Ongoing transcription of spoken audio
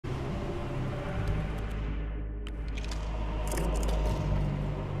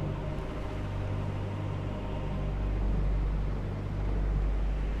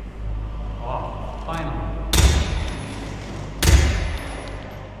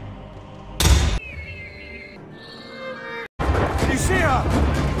तो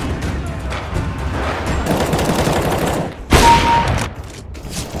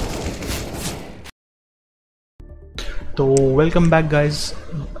welcome back guys.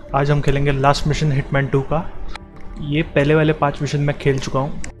 आज हम खेलेंगे लास्ट मिशन हिटमैन 2 का। ये पहले वाले 5 मिशन मैं खेल चुका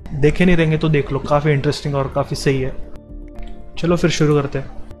हूँ, देखे नहीं रहेंगे तो देख लो, काफ़ी इंटरेस्टिंग और काफ़ी सही है। चलो फिर शुरू करते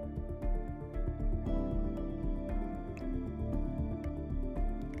हैं।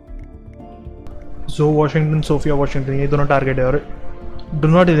 जो वॉशिंगटन, सोफिया वॉशिंगटन, ये दोनों टारगेट है और डू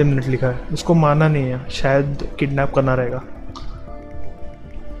नॉट एलिमिनेट लिखा है, इसको मारना नहीं है, शायद किडनैप करना रहेगा।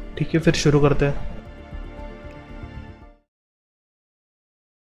 ठीक है फिर शुरू करते हैं,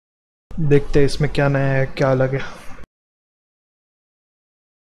 देखते हैं इसमें क्या नया है, क्या अलग है।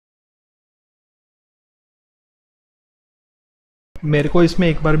 मेरे को इसमें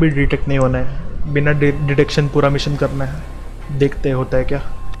एक बार भी डिटेक्ट नहीं होना है, बिना डिटेक्शन पूरा मिशन करना है। देखते हैं होता है क्या।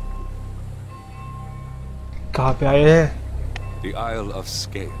 कहाँ पे आए हैं? The Isle of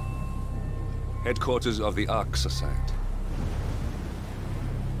Scale, headquarters of the Ark Society.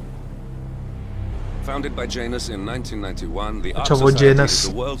 Founded by Janus in 1991, the Ark Society is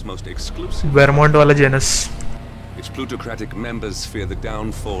the world's most exclusive. Vermont वाला Janus. Its plutocratic members fear the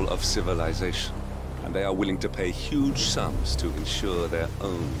downfall of civilization, and they are willing to pay huge sums to ensure their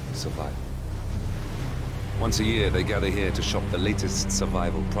own survival. Once a year, they gather here to shop the latest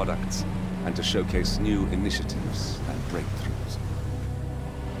survival products and to showcase new initiatives and breakthroughs.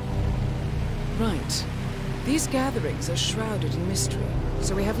 Right. These gatherings are shrouded in mystery,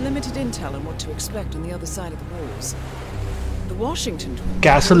 so we have limited intel on what to expect on the other side of the walls. The Washington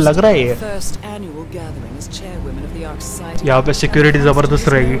Castle लग रहा है ये। First annual gathering as chairwoman of the Ark Society. यहाँ पे security जबरदस्त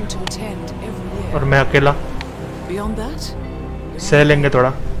रहेगी और मैं अकेला। Beyond that, सह लेंगे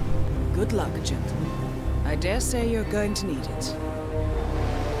थोड़ा। good luck, gentlemen. I dare say you're going to need it.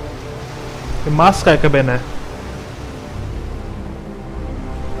 ये मास्क का पहना है?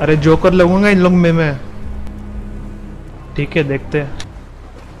 अरे जोकर लगूंगा इन लोग में मैं। ठीक है देखते हैं।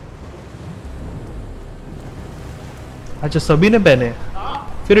 अच्छा सभी ने पहने हैं,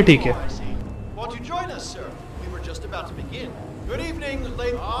 फिर ठीक है।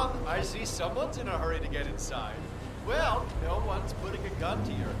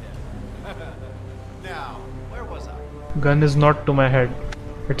 Gun is not to my head,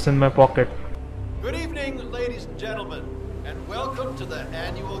 it's in my pocket. Good evening, ladies and gentlemen, and welcome to the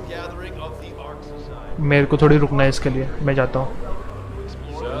annual gathering of the Ark Society. मेरे को थोड़ी रुकना है इसके लिए, मैं जाता हूँ।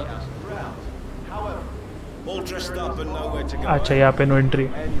 अच्छा यहाँ पे नो एंट्री।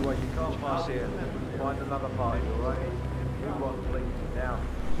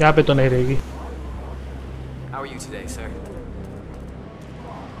 यहाँ पे तो नहीं रहेगी।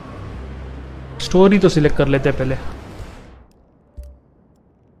 स्टोरी तो सिलेक्ट कर लेते हैं पहले।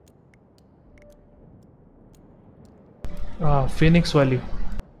 फिनिक्स वाली,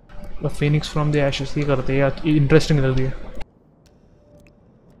 फिनिक्स फ्रॉम द एशेस ही करते हैं यार, इंटरेस्टिंग लग रही है।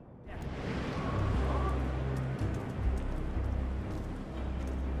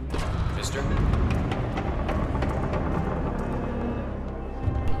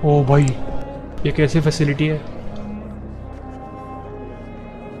 ओ भाई ये कैसी फैसिलिटी है?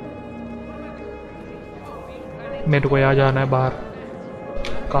 मेरे को यहाँ जाना है बाहर।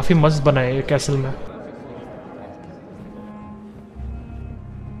 काफी मस्त बना है ये कैसल में।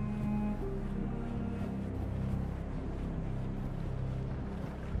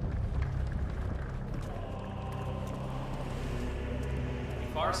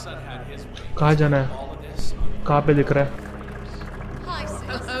 कहाँ जाना है? कहाँ पे दिख रहा है?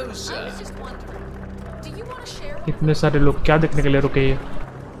 इतने सारे लोग क्या देखने के लिए रुके ये?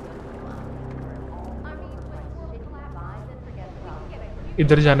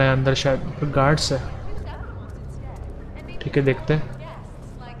 इधर जाना है अंदर, शायद गार्ड्स है। ठीक है देखते हैं।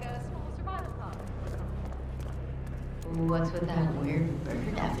 What's with that weird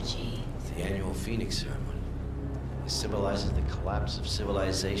bird effigy? The annual Phoenix ceremony. It symbolizes the collapse of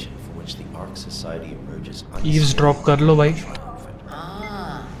civilization from which the Ark Society emerges. Eavesdrop कर लो भाई।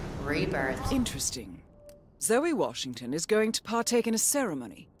 Ah, rebirth. Interesting. Zoe Washington is going to partake in a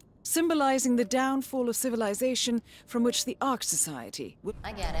ceremony symbolizing the downfall of civilization from which the Ark Society.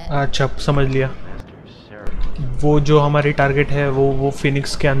 I get it. अच्छा समझ लिया। वो जो हमारी target है वो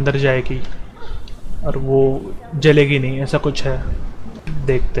फिनिक्स के अंदर जाएगी और वो जलेगी नहीं, ऐसा कुछ है।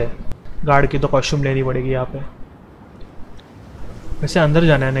 देखते हैं। गार्ड की तो कॉस्ट्यूम लेनी पड़ेगी यहाँ पे। वैसे अंदर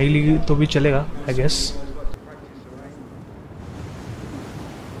जाना है, नहीं ली तो भी चलेगा आई गेस।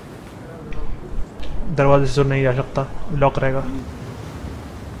 दरवाजे से तो नहीं जा सकता, लॉक रहेगा।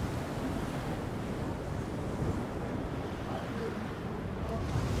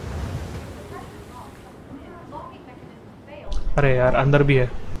 अरे यार अंदर भी है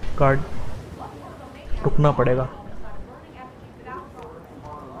गार्ड, रुकना पड़ेगा,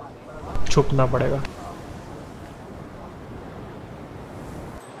 छुपना पड़ेगा।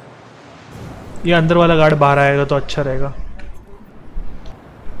 ये अंदर वाला गार्ड बाहर आएगा तो अच्छा रहेगा।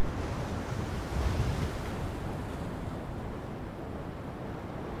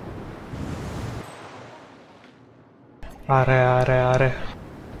 आ रहा है आ रहा है आ रहा है।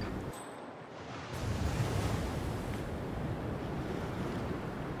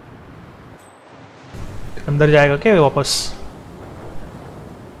 अंदर जाएगा क्या वापस?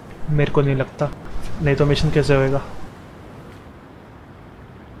 मेरे को नहीं लगता, नहीं तो मिशन कैसे होएगा।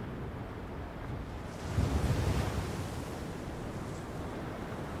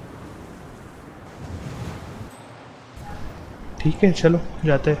 ठीक है चलो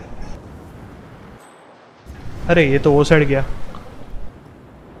जाते हैं। अरे ये तो वो साइड गया।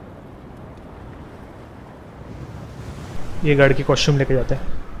 ये गार्ड की कॉस्ट्यूम लेके जाते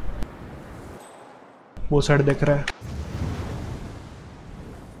हैं, वो साइड देख रहा है।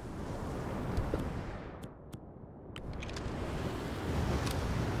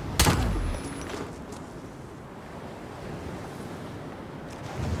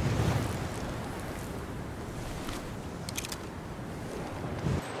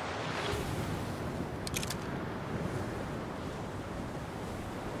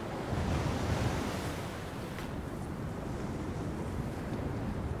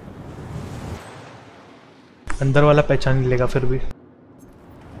 अंदर वाला पहचान नहीं लेगा फिर भी।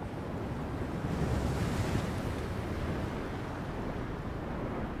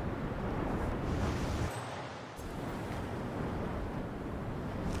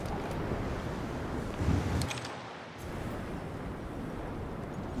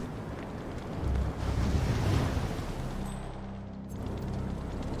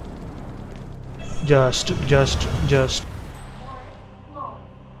 जस्ट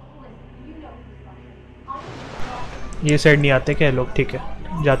ये साइड नहीं आते क्या लोग? ठीक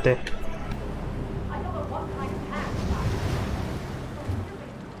है जाते।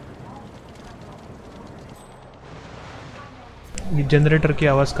 ये जनरेटर की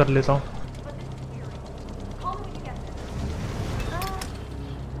आवाज़ कर लेता हूँ।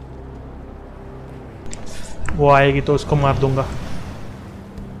 वो आएगी तो उसको मार दूंगा।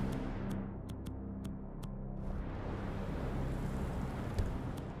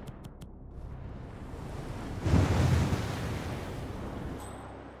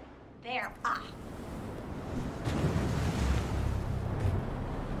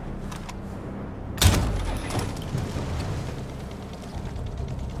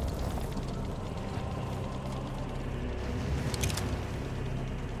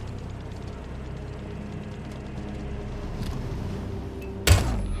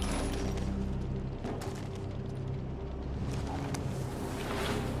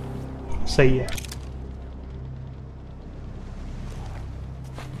 सही है।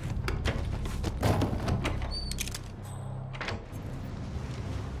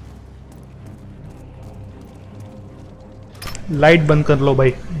 लाइट बंद कर लो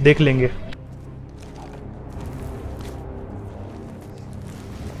भाई, देख लेंगे।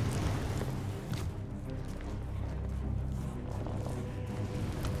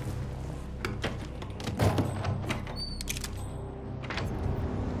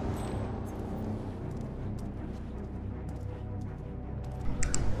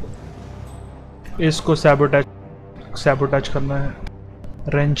 इसको सैबोटाज करना है।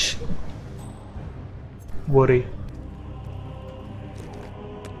 रेंच वो रही।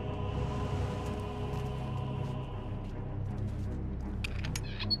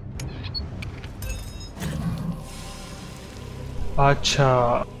 अच्छा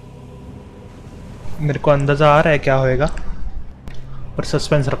मेरे को अंदाज़ा आ रहा है क्या होएगा, पर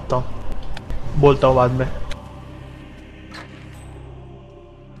सस्पेंस रखता हूँ, बोलता हूँ बाद में।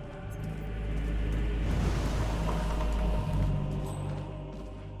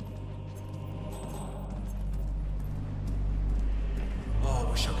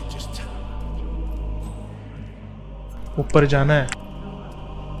 ऊपर जाना है।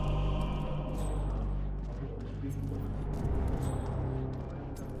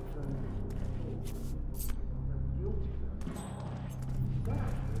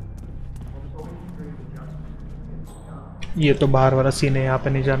 ये तो बाहर वाला सीन है, यहाँ पे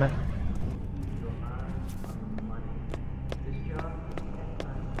नहीं जाना है।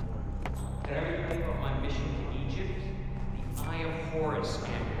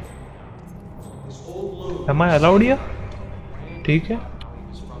 Am I allowed here? ठीक है।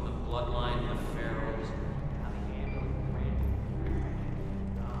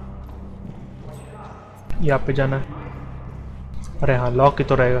 यहाँ पे जाना है। अरे हाँ, लॉक ही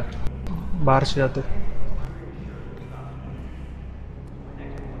तो रहेगा, बाहर से जाते।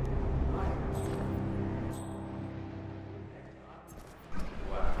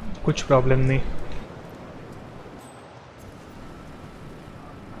 कुछ प्रॉब्लम नहीं।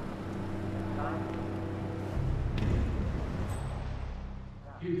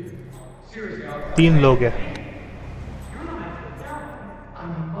 तीन लोग हैं।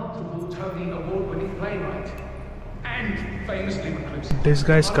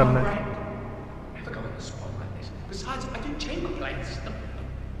 डिस्गाइज करना है।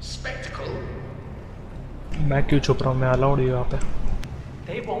 मैं क्यों छुप रहा हूँ, मैं अलाउड ही यहाँ पे।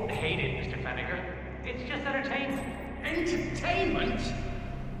 They won't hate it, Mr. Fenniger. It's just entertainment. Entertainment?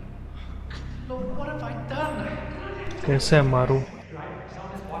 Lord, what have I done? कैसे मारूं?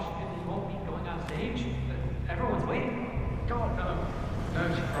 Someone's watching it. You won't be going on stage. Everyone's waiting. God, no. No,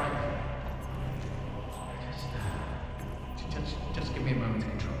 she's right. Just give me a moment to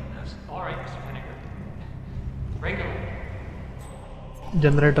control the nerves. All right, Mr. Fenniger. Regular.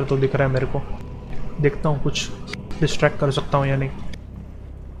 Generator तो दिख रहा है मेरे को, देखता हूँ कुछ distract कर सकता हूँ या नहीं।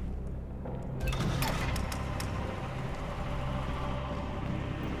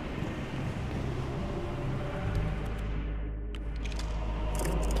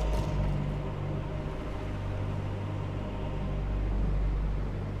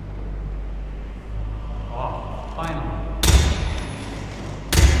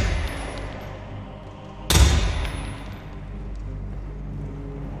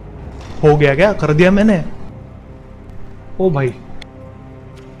 हो गया क्या? कर दिया मैंने? ओ भाई,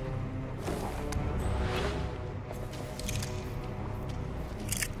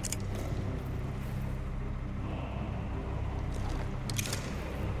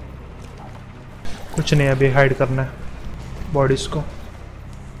 कुछ नहीं, अभी हाइड करना है बॉडीज को।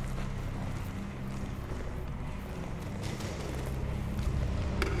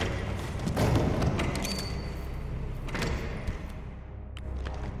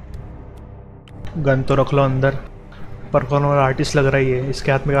 गन तो रख लो अंदर। परफॉर्मर आर्टिस्ट लग रही है,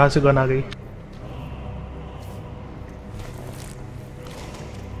 इसके हाथ में कहाँ से गन आ गई?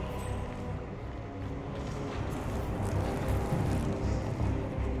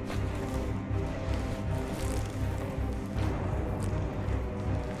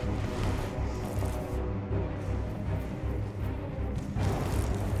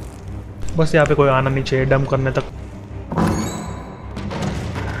 बस यहाँ पे कोई आना नहीं चाहिए डंप करने तक।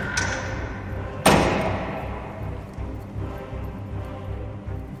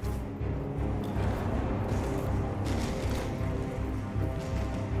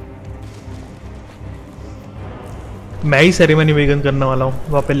 मैं ही सेरेमनी बिगिन करने वाला हूँ,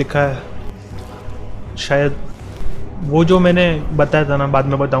 वहाँ पे लिखा है। शायद वो जो मैंने बताया था ना, बाद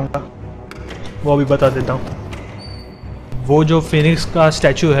में बताऊँगा, वो अभी बता देता हूँ। वो जो फिनिक्स का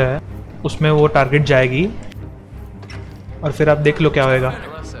स्टैचू है उसमें वो टारगेट जाएगी और फिर आप देख लो क्या होएगा।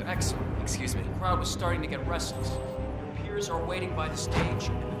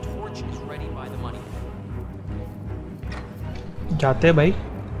 जाते हैं भाई,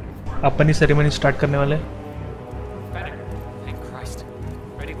 अपनी सेरेमनी स्टार्ट करने वाले।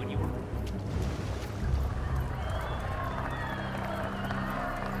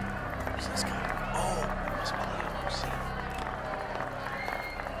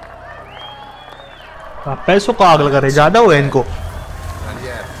 पैसों को आग लगा रहे, ज्यादा हुआ है इनको।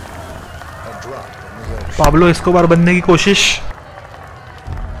 पाब्लो एस्कोबार बनने की कोशिश।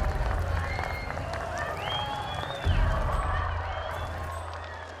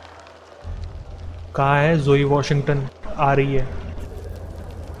 कहाँ है जोई वॉशिंगटन? आ रही है।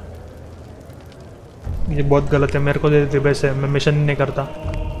 ये बहुत गलत है, मेरे को दे देते वैसे, मैं मिशन नहीं करता।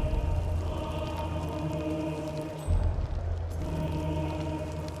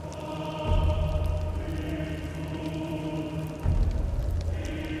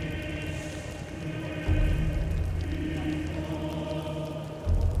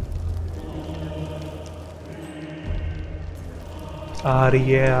 आ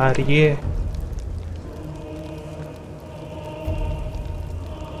रही है, आ रही है।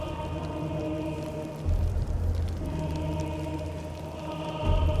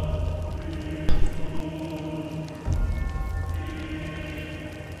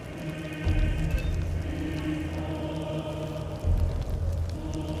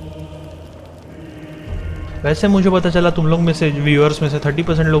 वैसे मुझे पता चला तुम लोग में से, व्यूअर्स में से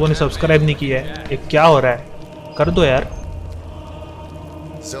 30% लोगों ने सब्सक्राइब नहीं किया है। ये क्या हो रहा है? कर दो यार।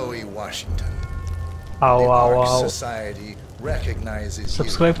 आओ आओ आओ,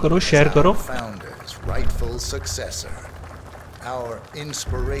 सब्सक्राइब करो, शेयर करो। Our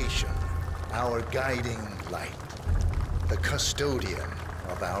inspiration, our guiding light. the custodian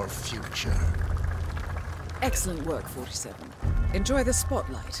of our future. Excellent work, 47. Enjoy the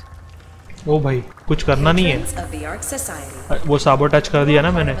spotlight. ओ भाई कुछ करना नहीं Patrons of the Ark Society. है, वो साबोटाज कर दिया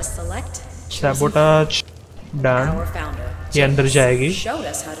ना मैंने। Part of a select साबोटाज done, our founder, ये अंदर जाएगी showed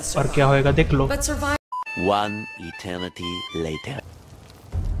us how to और survive. क्या होएगा देख लो। But survive. One eternity later.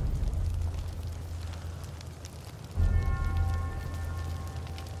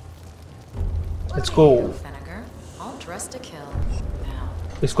 Let's go. Fennegar, all dressed to kill. Now,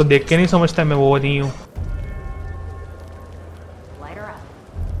 इसको देख के नहीं समझता मैं वो नहीं हूँ। light her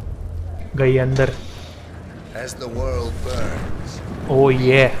up. गई अंदर। As the world burns, ओ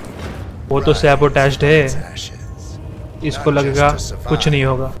ये वो तो सैबोटाज्ड है, ashes, इसको लगेगा कुछ नहीं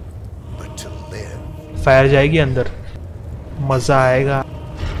होगा। but to live. फायर जाएगी अंदर, मजा आएगा।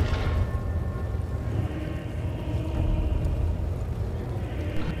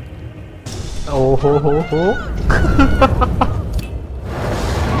 ओ हो हो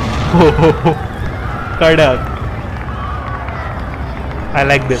कड़क। I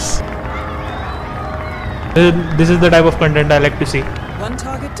like this. This is the type of content I like to see. One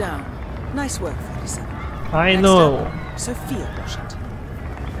target down. Nice work, 47. I Next know. up, Sophia Washington.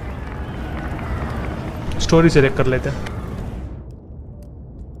 Story से देख कर लेते हैं।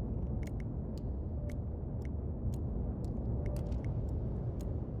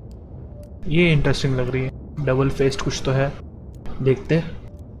 ये इंटरेस्टिंग लग रही है, डबल फेस्ड कुछ तो है, देखते हैं।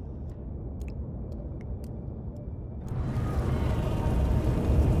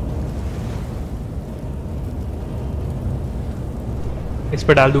 इस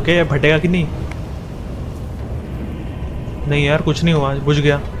पे डाल दूं क्या, या फटेगा कि नहीं? नहीं यार कुछ नहीं हुआ, बुझ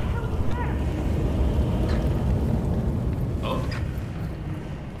गया।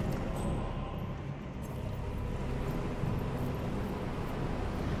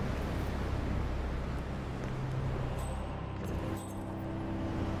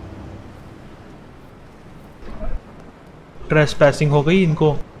 ट्रेसपैसिंग हो गई इनको,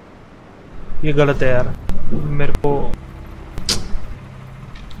 ये गलत है यार, मेरे को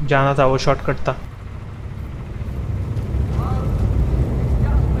जाना था, वो शॉर्टकट था।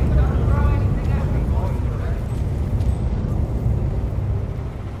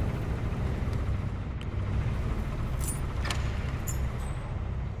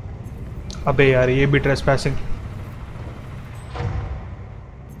 अबे यार ये भी ट्रेसपैसिंग।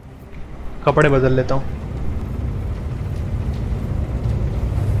 कपड़े बदल लेता हूँ।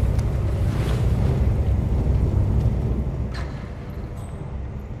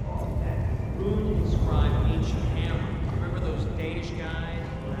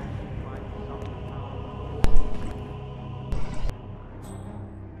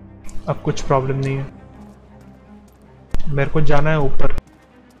 अब कुछ प्रॉब्लम नहीं है, मेरे को जाना है ऊपर।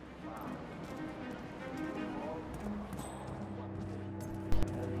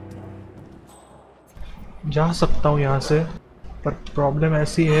 जा सकता हूँ यहाँ से, पर प्रॉब्लम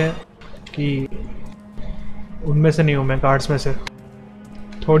ऐसी है कि उनमें से नहीं हूँ मैं, गार्ड्स में से।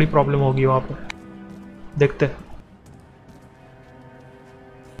 थोड़ी प्रॉब्लम होगी वहाँ पर, देखते हैं।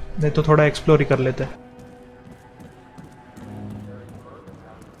 नहीं तो थोड़ा एक्सप्लोर ही कर लेते हैं।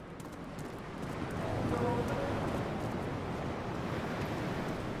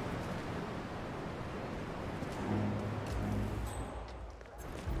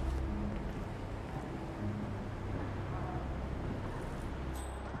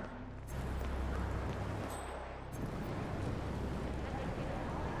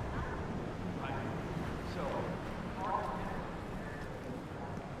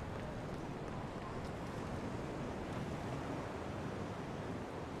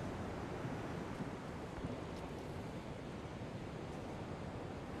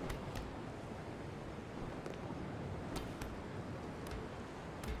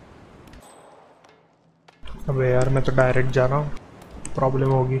 अबे यार मैं तो डायरेक्ट जा रहा हूँ, प्रॉब्लम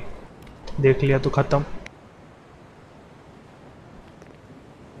होगी। देख लिया तो ख़त्म।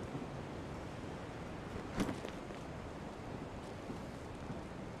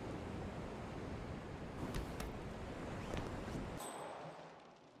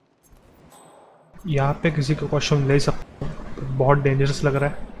 यहाँ पे किसी को क्वेश्चन ले सकता हूँ, बहुत डेंजरस लग रहा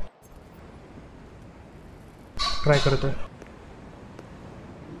है। ट्राई करते हैं।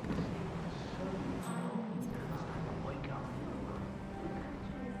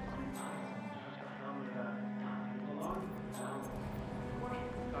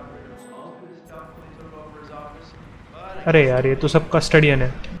 अरे यार ये तो सब कस्टडियन है,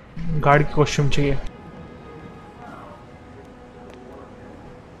 गार्ड की कॉस्ट्यूम चाहिए।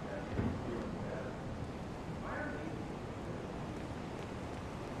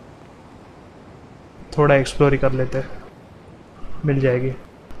 थोड़ा एक्सप्लोर ही कर लेते हैं। मिल जाएगी।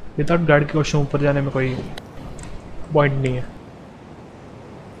 विदाउट गार्ड के क्वेश्चन ऊपर जाने में कोई पॉइंट नहीं है।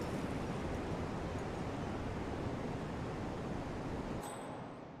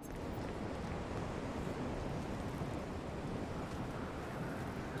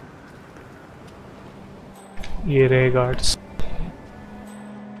 ये रहे गार्ड्स।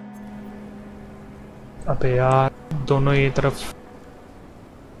 अबे यार दोनों ये तरफ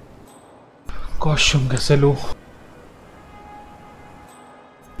कॉस्ट्यूम कैसे लूं?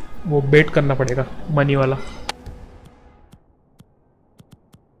 वो बेट करना पड़ेगा मनी वाला।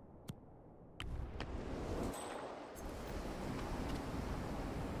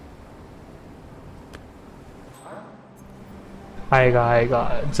 आएगा आएगा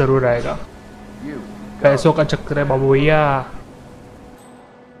जरूर आएगा। पैसों का चक्कर है बाबू भैया।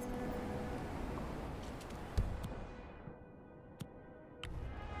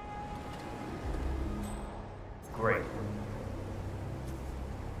 Great.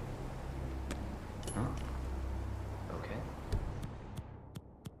 Huh? Okay.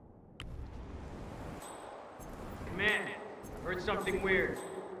 Command, I heard something weird.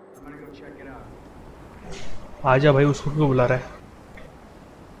 I'm gonna go check it out. आजा भाई, उसको क्यों बुला रहा है?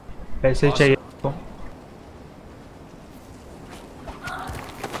 पैसे चाहिए तो।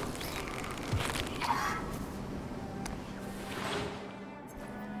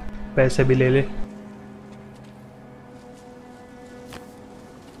 पैसे भी ले ले।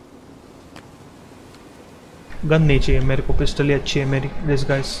 गन नहीं चाहिए मेरे को, पिस्टल ही अच्छी है मेरी। This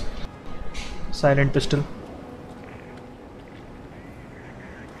guys silent pistol.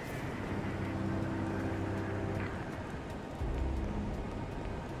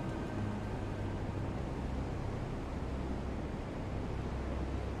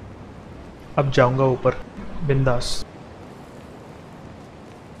 अब जाऊंगा ऊपर बिंदास।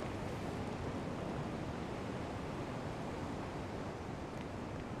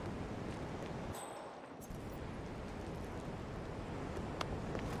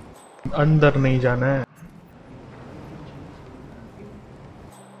 अंदर नहीं जाना है।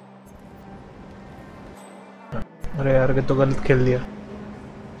 अरे यार ये तो गलत खेल दिया।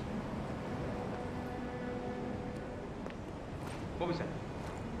 What was that?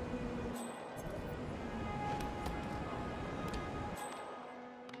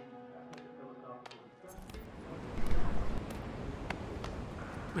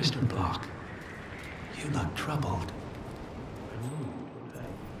 Mr. Block, you look troubled.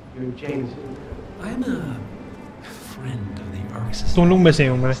 You're James. I'm a friend of the Ark Society. तुम लोग में से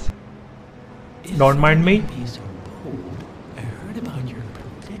हूँ मैं। Don't mind me. Be so bold. I heard about your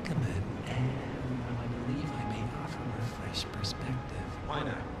predicament, and I believe I may offer a fresh perspective. Why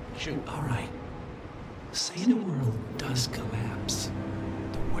not? Shoot. All right. Say the world does collapse.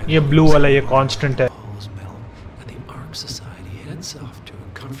 ये blue वाला ये constant है। Poles melt, and the Ark Society heads off to a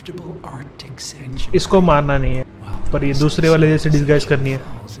comfortable Arctic sanctuary. इसको मारना नहीं है, पर ये दूसरे वाले जैसे डिस्गाइज करनी है।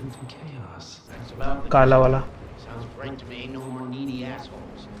 Falls into chaos. काला वाला। Sounds great to me. No more needy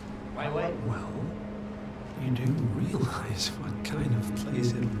assholes. Why wait? Well, you do realize what kind of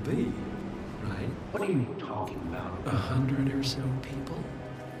place it'll be, right? What are you talking about? 100 or so people.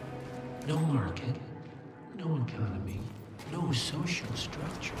 No market, no economy, no social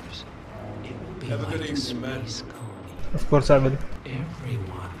structures. It will be Have a good like a evening, man. space colony. Of course I will.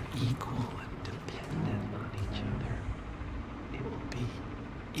 Everyone equal and dependent on each other. It will be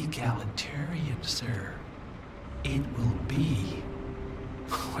egalitarian, sir. It will be,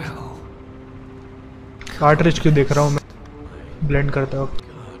 well, cartridge क्यों देख रहा हूँ मैं blend करते वक्त?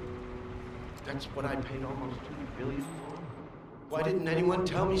 God. That's what I paid almost $2 billion for. Why didn't anyone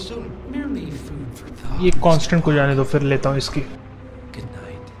tell me sooner? Merely food for thought. ये constant को जाने दो, फिर लेता हूँ इसकी। Good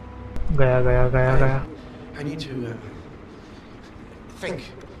night. गया गया गया गया। I need to think.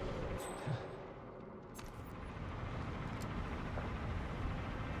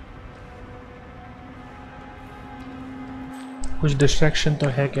 कुछ डिस्ट्रैक्शन तो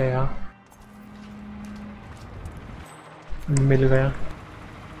है क्या यहाँ? मिल गया।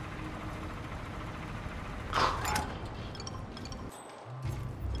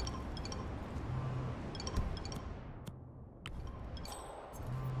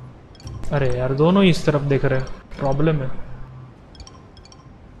 अरे यार दोनों ही इस तरफ देख रहे हैं, प्रॉब्लम है।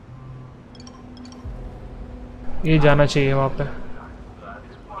 ये जाना चाहिए वहां पे।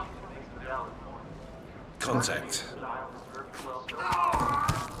 Contact.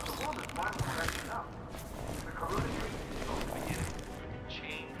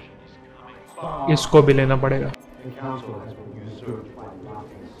 इसको भी लेना पड़ेगा। The council has been usurped by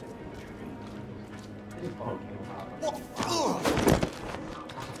mocking This phone came out.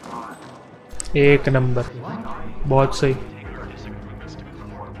 एक नंबर, बहुत सही।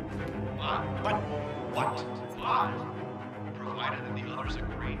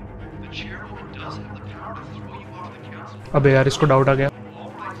 अबे यार इसको डाउट आ गया।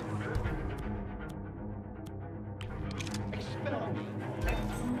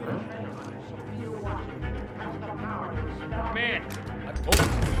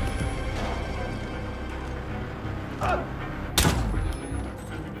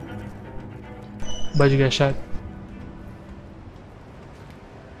 बच गया शायद।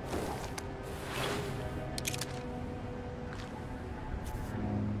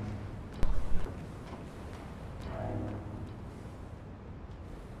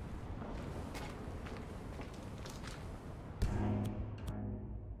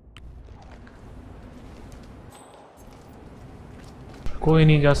 कोई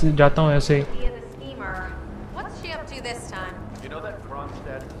नहीं, जाता हूँ ऐसे ही। What's she up to this time? You know that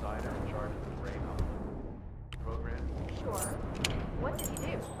Kronstadt designer in charge of the Rainbow program? Sure. What did he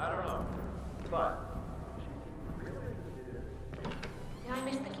do? I don't know, but Did I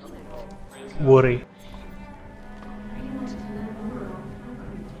miss the keynote? वो रही।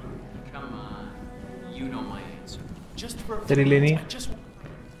 Come on. You know my answer. Just for तेरी लेनी।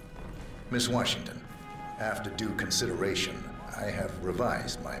 Miss Washington, after due consideration, I have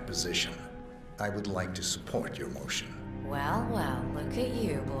revised my position. I would like to support your motion. Well, well, look at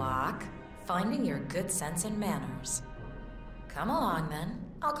you, Block. Finding your good sense and manners. Come along, then.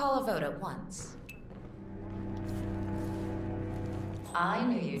 I'll call a vote at once. I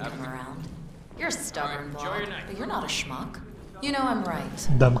knew you'd come around. You're stubborn, Block, but you're not a schmuck. You know I'm right.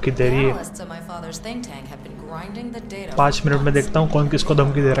 धमकी दे The रही है। analysts of my father's think tank have been grinding the data. 5 minute में देखता हूँ कौन किसको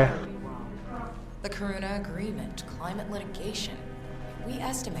धमकी दे रहा है। The Karuna Agreement, climate litigation. We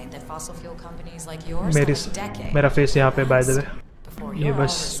estimate that fossil fuel companies like yours have a decade मेरा फेस यहाँ पे बाय द वे। before ये you're all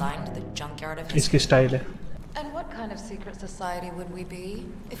बस resigned to the junkyard of इसकी history. स्टाइल है। And what kind of secret society would we be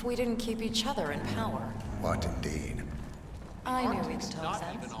if we didn't keep each other in power? What indeed? I knew we could talk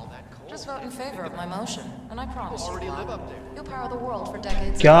sense. Just vote in favor of my motion, and I promise you, Bob, you'll power the world for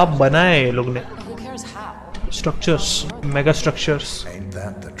decades. क्या बनाया है ये लोग ने? Who cares how? Structures, mega structures. Ain't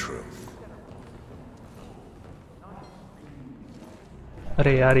that the truth?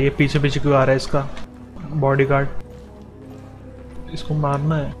 अरे यार ये पीछे पीछे क्यों आ रहा है इसका बॉडीगार्ड? इसको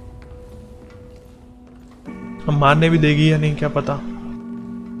मारना है। हम मारने भी देगी या नहीं क्या पता।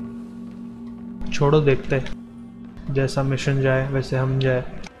 छोड़ो देखते हैं। जैसा मिशन जाए वैसे हम जाए।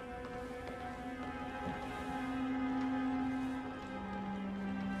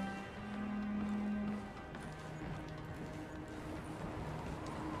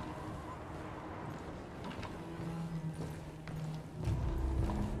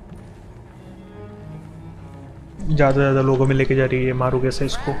 ज्यादा लोगों में लेके जा रही है। मारू कैसे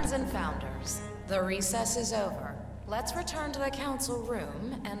इसको? Friends and founders, the recess is over. Let's return to the council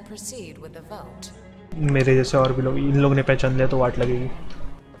room and proceed with the vote. मेरे जैसे और भी लोग, इन लोग ने पहचान लिया तो वाट लगेगी।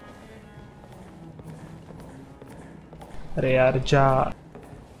 अरे यार जा।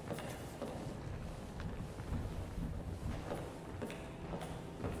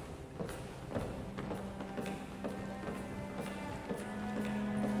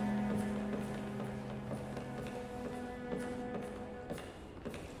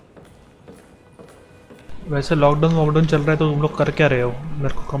 वैसे लॉकडाउन चल रहा है तो तुम लोग कर क्या रहे हो?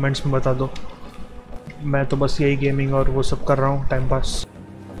 मेरे को कमेंट्स में बता दो। मैं तो बस यही गेमिंग और वो सब कर रहा हूँ, टाइम पास,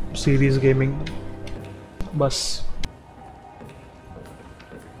 सीरीज गेमिंग बस।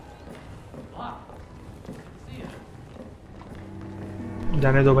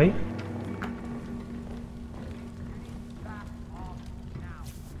 जाने दो भाई।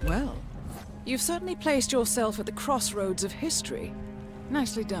 Well, you've certainly placed yourself at the crossroads of history.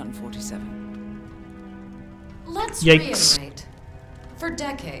 Nicely done, 47. Let's Yikes. reiterate. For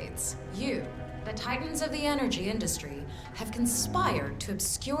decades, you, the titans of the energy industry, have conspired to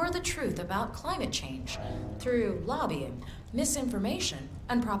obscure the truth about climate change through lobbying, misinformation,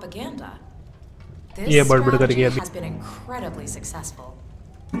 and propaganda. This strategy has been incredibly successful.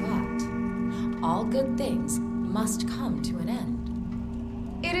 But all good things must come to an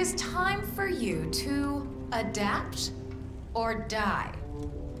end. It is time for you to adapt or die.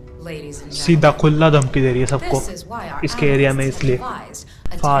 Ladies and सीधा gentlemen, खुला धमकी दे रही है सबको this is why our इसके area में, analysts have इसलिए devised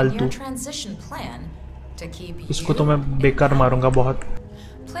a फालतू। 10-year transition plan to keep इसको you तो मैं बेकार मारूंगा बहुत।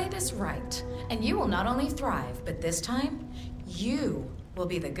 Play this right, and you will not only thrive, but this time, you will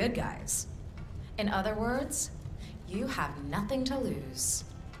be the good guys. In other words, you have nothing to lose.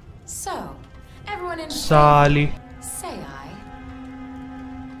 So, everyone in साली। say aye.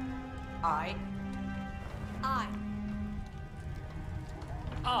 I. Aye.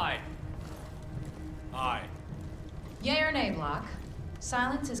 I. I. Yay or nay, Block?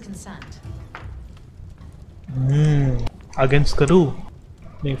 Silence is consent. Against करूँ?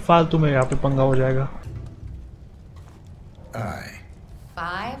 नहीं, फालतू में यहाँ पे पंगा हो जाएगा।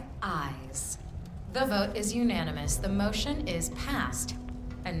 5 ayes. The vote is unanimous. The motion is passed.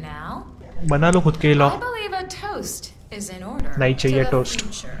 And now, बना लो खुद के law. I believe a toast is in order. नहीं चाहिए to the toast।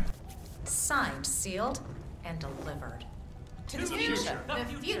 future. Signed, sealed, and delivered. To the future. The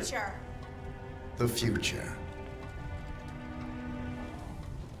future. The future.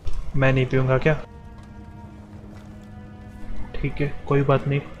 मैं नहीं पीऊंगा क्या? ठीक है, कोई बात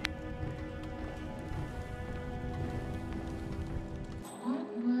नहीं। What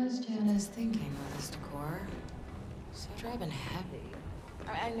was Janice thinking with this decor? So driving heavy.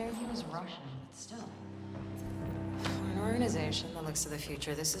 I know he was Russian, but still. For an organization that looks to the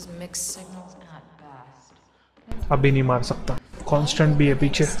future, this is mixed signals at best. अभी नहीं मार सकता। Constant भी है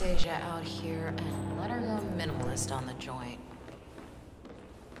पीछे। Stage out here and let her go minimalist on the joint.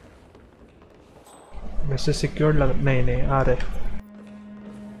 वैसे secured लग नहीं आ रहे।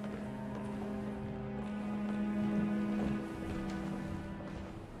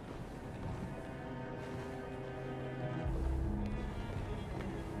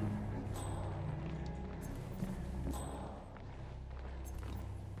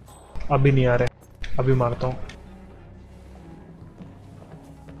 अभी नहीं आ रहे, अभी मारता हूँ।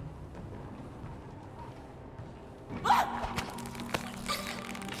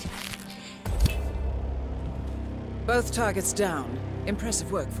 Both targets down.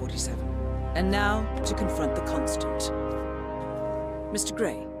 Impressive work, 47. And now, to confront the Constant. Mr.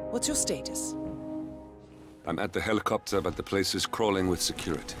 Gray, what's your status? I'm at the helicopter, but the place is crawling with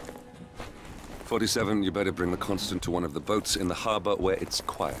security. 47, you better bring the Constant to one of the boats in the harbor where it's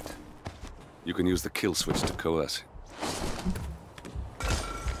quiet. You can use the kill switch to coerce it.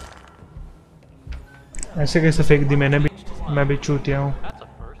 ऐसे कैसे फेंक दी मैंने भी? मैं भी चूतिया हूँ।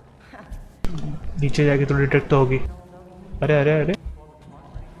 नीचे जाके तो डिटेक्ट तो होगी। अरे अरे अरे,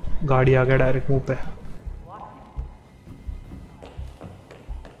 गाड़ी आ गया डायरेक्ट मुंह पे।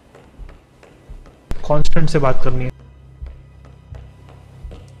 कांस्टेंट से बात करनी है।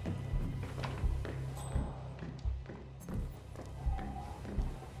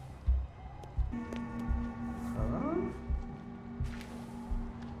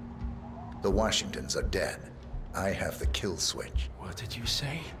 The Washingtons are dead. I have the kill switch. What did you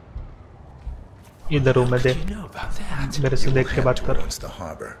say? इधर हूँ मैं, दे मेरे से देख के बात कर। Towards the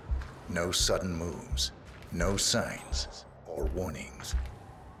harbor. No sudden moves, no signs or warnings.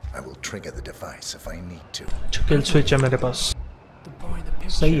 I will trigger the device if I need to. Kill switch है मेरे पास।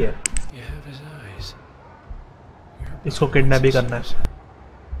 सही है। इसको किडनैप भी करना है।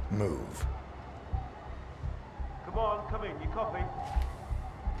 Move. Come on, come in. You copy?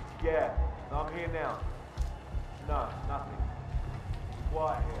 Yeah, I'm here now. No, nothing.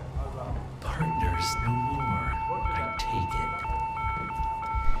 Quiet here. Over. Partners no more. I take it.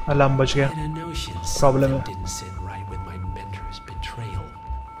 Alarm बज गया। प्रॉब्लम है। Didn't sit right with my mentor's betrayal.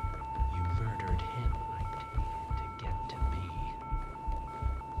 You murdered him, I take it, to get to me.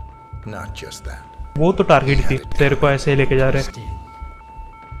 Not just that. वो तो target थी, तेरे को ऐसे ही लेके जा रहे। It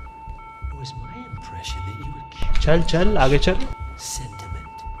was my impression that you were चल चल आगे चल।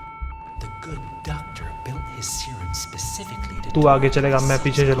 sentiment. The good doctor built his serum specifically to तू आगे चलेगा, मैं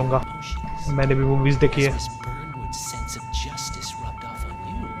पीछे चलूंगा। मैंने भी मूवीज देखी है। sense of justice rubbed off on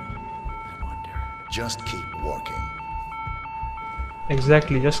you. I wonder. Just keep walking.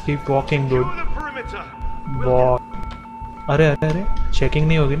 Exactly, just keep walking, dude. अरे अरे अरे, चेकिंग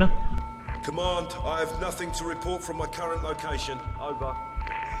नहीं होगी ना? Command, I have nothing to report from my current location. Over.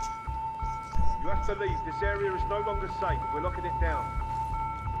 You have to leave. This area is no longer safe. We're locking it down.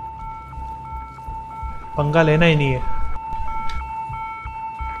 पंगा लेना ही नहीं है।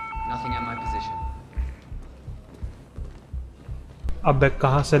 Nothing at my position. अब बैग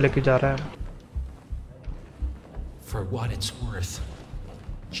कहाँ से लेके जा रहा है? For what it's worth,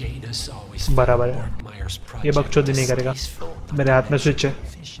 Janus always बराबर है। ये बकचोदी नहीं करेगा। मेरे हाथ में स्विच है।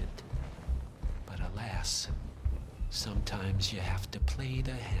 But alas, sometimes you have to play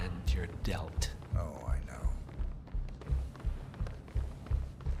the hand you're dealt. Oh, I know.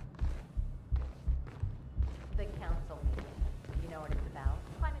 The council meeting. You know what it's about?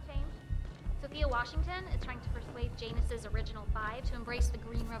 Climate change. Sophia Washington is trying to persuade Janus's original 5 to embrace the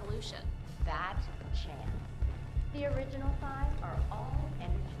Green Revolution. That chance. The original 5 are all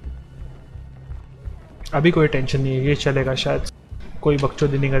energy. अभी कोई tension नहीं है, ये चलेगा शायद। कोई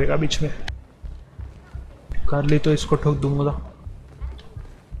बकचोदी नहीं करेगा बीच में। कर ली तो इसको ठोक दूंगा,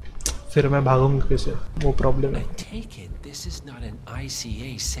 फिर मैं भागूंगा कैसे? वो प्रॉब्लम है। Take it, this is not an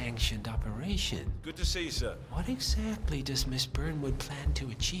ICA sanctioned operation. Good to see you, sir. What exactly does Miss Burnwood plan to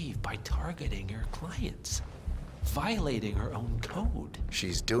achieve by targeting her clients? Violating her own code?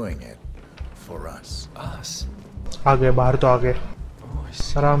 She's doing it for us. Us? आ गए बाहर तो आ गए। Oh,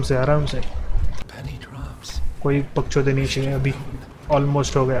 आराम से आराम से, Penny drops. कोई पक्षोदे नहीं चाहिए अभी,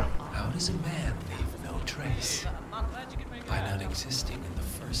 ऑलमोस्ट हो गया। How does a man leave no trace? By not existing in the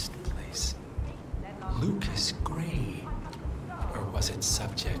first place. Lucas Gray. Or was it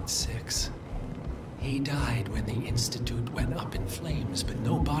Subject 6? He died when the Institute went up in flames, but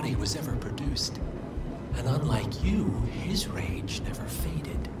no body was ever produced. And unlike you, his rage never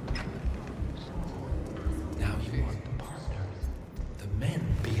faded. Now you are the partners, the men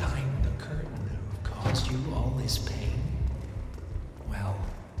behind the curtain who've caused you all this pain. Well,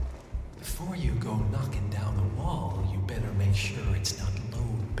 before you go knocking down the wall, you better make sure it's not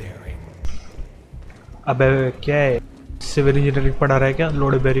load-bearing. अबे क्या है, civil engineering पढ़ा रहा है क्या?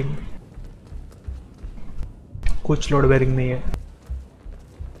 Load bearing, कुछ load bearing नहीं है,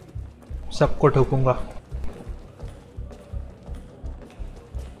 सबको ठोकूंगा।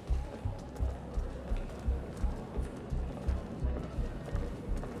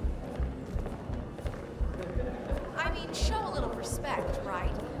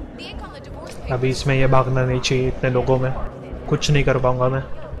 अभी इसमें ये भागना नहीं चाहिए, इतने लोगों में कुछ नहीं कर पाऊंगा मैं।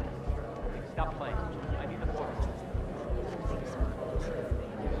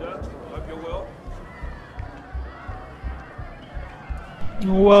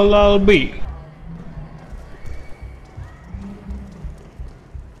 Well, I'll be.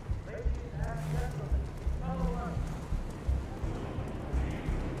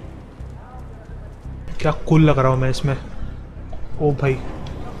 क्या कूल लग रहा हूँ मैं इसमें। ओ भाई,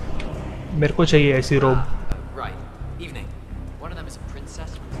 मेरे को चाहिए ऐसी रोब।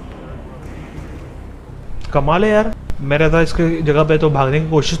 कमाल है यार, मेरा था इसके जगह पे तो भागने की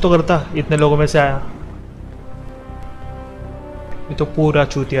कोशिश तो करता, इतने लोगों में से आया। ये तो पूरा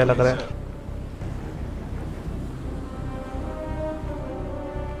चूतिया लग रहा है।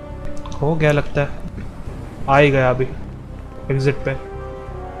 हो गया लगता है, आ ही गया अभी एग्जिट पे।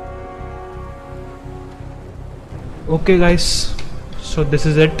 Okay guys, so this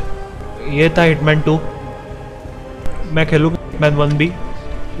is it. ये था हिटमैन 2। मैं खेलूँगा हिटमैन 1 भी,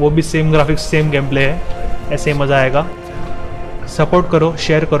 वो भी same graphics same game play है, ऐसे ही मज़ा आएगा। सपोर्ट करो,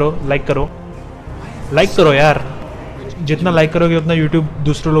 शेयर करो, लाइक करो। लाइक करो यार, जितना लाइक करोगे उतना यूट्यूब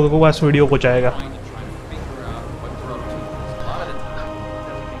दूसरे लोगों को पास वीडियो पहुँचाएगा।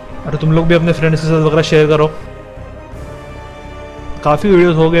 अरे तुम लोग भी अपने फ्रेंड्स के साथ वगैरह शेयर करो। काफ़ी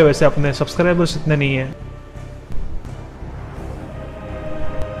वीडियोस हो गए वैसे, अपने सब्सक्राइबर्स इतने नहीं हैं।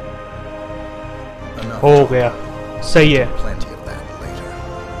 हो गया, सही है।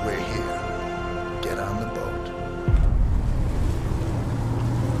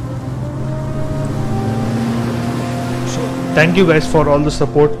 Thank you guys for all the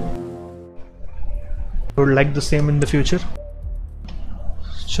support. I would like the same in the future.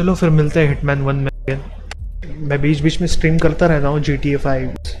 चलो फिर मिलते हैं हिटमैन 1 में। मैं बीच बीच में स्ट्रीम करता रहता हूँ GTA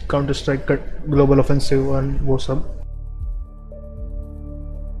 5, counter strike, global offensive और वो सब।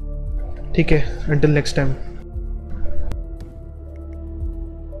 ठीक है, until next time.